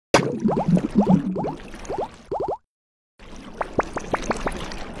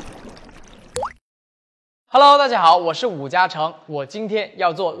Hello， 大家好，我是武嘉诚，我今天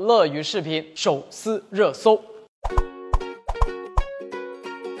要做乐鱼视频手撕热搜。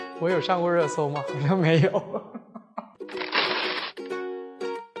我有上过热搜吗？好像没有。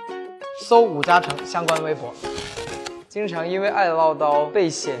搜武嘉诚相关微博。经常因为爱唠叨被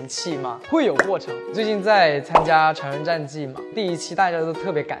嫌弃嘛，会有过程。最近在参加成人战记嘛，第1期大家都特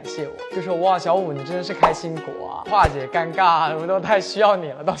别感谢我，就说哇小武你真的是开心果啊，化解尴尬，我都太需要你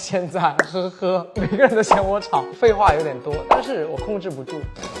了。到现在，呵呵，每个人都嫌我吵，废话有点多，但是我控制不住。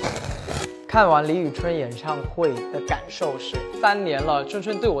看完李宇春演唱会的感受是，3年了，春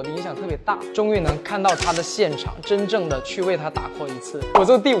春对我的影响特别大，终于能看到他的现场，真正的去为他打 call 一次。我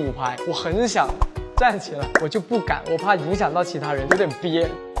坐第5排，我很想站起来，我就不敢，我怕影响到其他人，有点憋，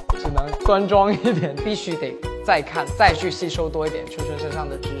只能端庄一点，必须得再看，再去吸收多一点春春身上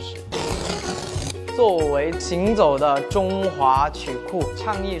的知识。作为行走的中华曲库，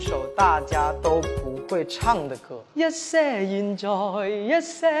唱一首大家都不会唱的歌。一些現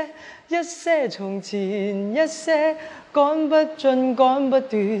在，一些從前，一些趕不盡趕不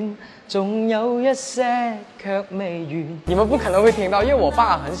斷，總有一些卻未完。你們不可能會聽到，因為我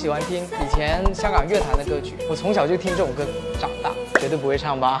爸很喜歡聽以前香港樂壇的歌曲，我從小就聽這種歌長大，絕對不會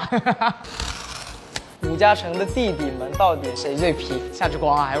唱吧。武嘉誠的弟弟們到底誰最皮？夏之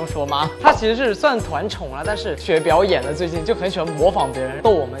光啊，還用說嗎？他其實是算團寵了，但是學表演了，最近就很喜歡模仿別人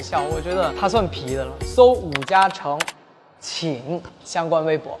逗我們笑，我覺得他算皮的了。搜武嘉誠，請相關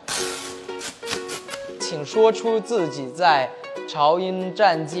微博，請說出自己在潮音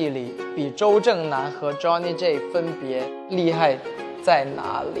戰記裡比周震南和 Johnny J 分別厲害在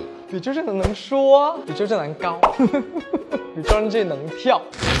哪裡？比周震南能說，比周震南高，比 Johnny J 能跳。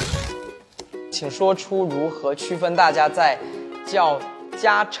請說出如何區分大家在叫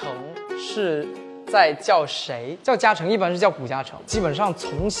嘉誠是在叫誰？叫嘉誠一般是叫武嘉誠，基本上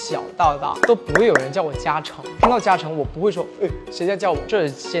從小到大都不會有人叫我嘉誠。聽到嘉誠，我不會說，誰在叫我？這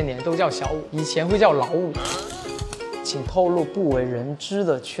些年都叫小武，以前會叫老武。請透露不為人知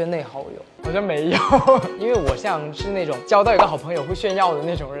的圈內好友。好像沒有，因為我像是那種交到一個好朋友會炫耀的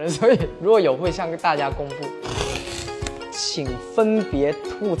那種人，所以如果有會向大家公布。請分別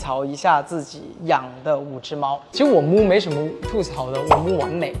吐槽一下自己養的5隻貓。其實我摸沒什麼吐槽的，我摸完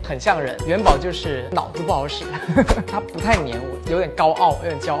美，很像人。元寶就是腦子不好使，他不太黏我，有點高傲，有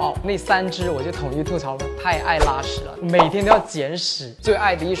點驕傲。那3隻我就統一吐槽了，太愛拉屎了，每天都要撿屎。最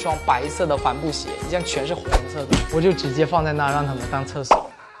愛的一雙白色的帆布鞋，一樣全是黃色的，我就直接放在那讓他們當廁所。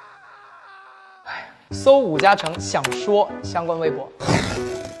搜武嘉誠想說相關微博。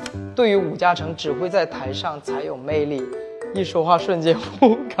對於武嘉誠只會在台上才有魅力，一說話瞬間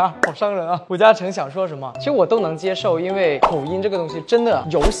呼嘎，好傷人啊！武嘉誠想說什麼，其實我都能接受，因為口音這個東西真的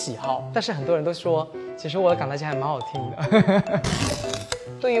有喜好。但是很多人都說，其實我的港台腔還蠻好聽的。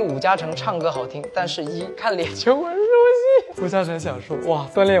對於武嘉誠唱歌好聽，但是一看臉就很入戲。武嘉誠想說，哇，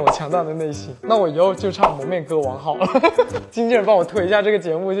鍛鍊我強大的內心，那我以後就唱蒙面歌王好了。經紀人幫我推一下這個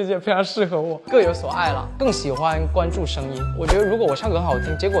節目，就覺得非常適合我。各有所愛啦，更喜歡關注聲音。我覺得如果我唱歌很好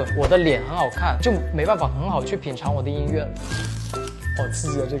聽，結果我的臉很好看，就沒辦法很好去品嘗我的音樂了。好刺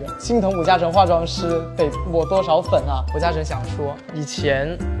激啊！這個心疼武嘉誠化妝師得抹多少粉啊？武嘉誠想說，以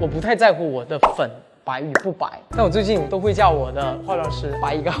前我不太在乎我的粉白與不白，但我最近都會叫我的化妝師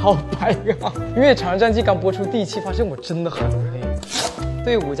白一個號，白一個號。因為《長人戰記》剛播出第1期，發現我真的很黑。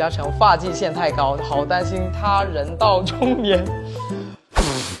對武嘉誠髮際線太高，好擔心他人到中年。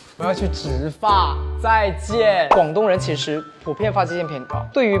我要去植髮，再見。廣東人其實普遍髮際線偏高，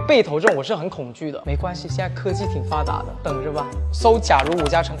對於背頭這種我是很恐懼的。沒關係，現在科技挺發達的，等着吧。搜假如武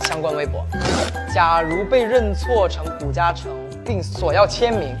嘉誠相關微博，假如被認錯成武嘉誠並索要簽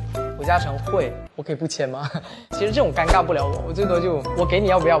名，武嘉誠會，我可以不簽嗎？其實這種尷尬不了我，我最多就我給你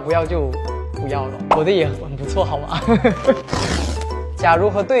要不要，不要就不要了。我的也很不錯，好嗎？假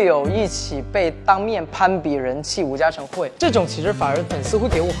如和隊友一起被當面攀比人氣，武嘉誠會，這種其實反而粉絲會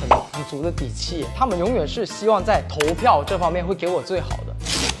給我很足的底氣，他們永遠是希望在投票這方面會給我最好的。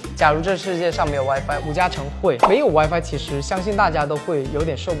假如這世界上沒有 WiFi， 武嘉誠會。沒有 WiFi， 其實相信大家都會有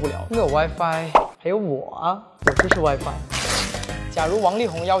點受不了。沒有 WiFi， 還有我啊，我就是 WiFi。假如王力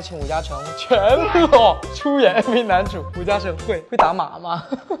宏邀請武嘉誠全裸出演 MV 男主，武嘉誠會打碼嗎？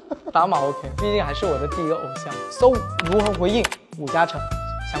打碼 OK， 畢竟還是我的第一個偶像。搜如何回應武嘉誠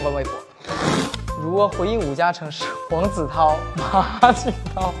相關微博，如何回應武嘉誠是黃子韜、馬景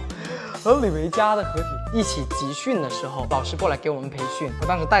濤和李维嘉的合体一起集训的时候，老师过来给我们培训，我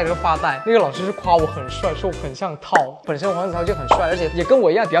当时戴着个发带，那个老师是夸我很帅，说我很像涛。本身黄子韬就很帅，而且也跟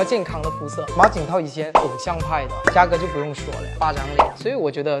我一样比较健康的肤色。马景涛以前偶像派的，嘉哥就不用说了，8张脸，所以我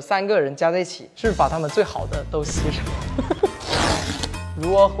觉得3个人加在一起，是把他们最好的都吸上。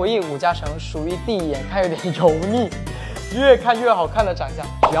如何回应武嘉诚属于第一眼看有点油腻，越看越好看的长相，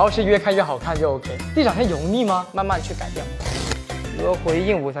只要是越看越好看就 OK。第一长相油腻吗？慢慢去改掉。如何回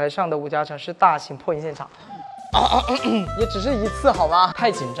应舞台上的武嘉诚是大型破音现场？也只是1次好吗？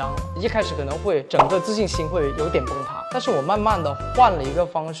太紧张了，一开始可能会整个自信心会有点崩塌，但是我慢慢的换了一个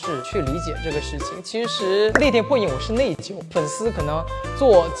方式去理解这个事情。其实那天破音我是内疚，粉丝可能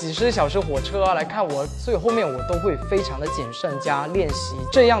坐几10小时火车来看我，所以后面我都会非常的谨慎加练习，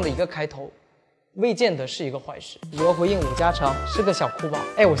这样的一个开头未见得是一个坏事。如何回应武嘉诚是个小哭宝？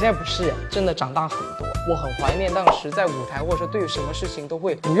哎，我现在不是，真的长大很多。我很怀念当时在舞台，或者说对于什么事情都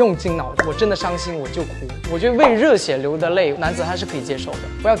会不用经脑，我真的伤心我就哭。我觉得为热血流的泪，男子汉是可以接受的，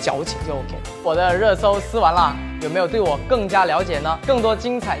不要矫情就 OK。我的热搜撕完了，有没有对我更加了解呢？更多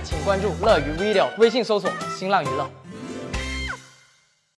精彩请关注乐鱼 video， 微信搜索新浪娱乐。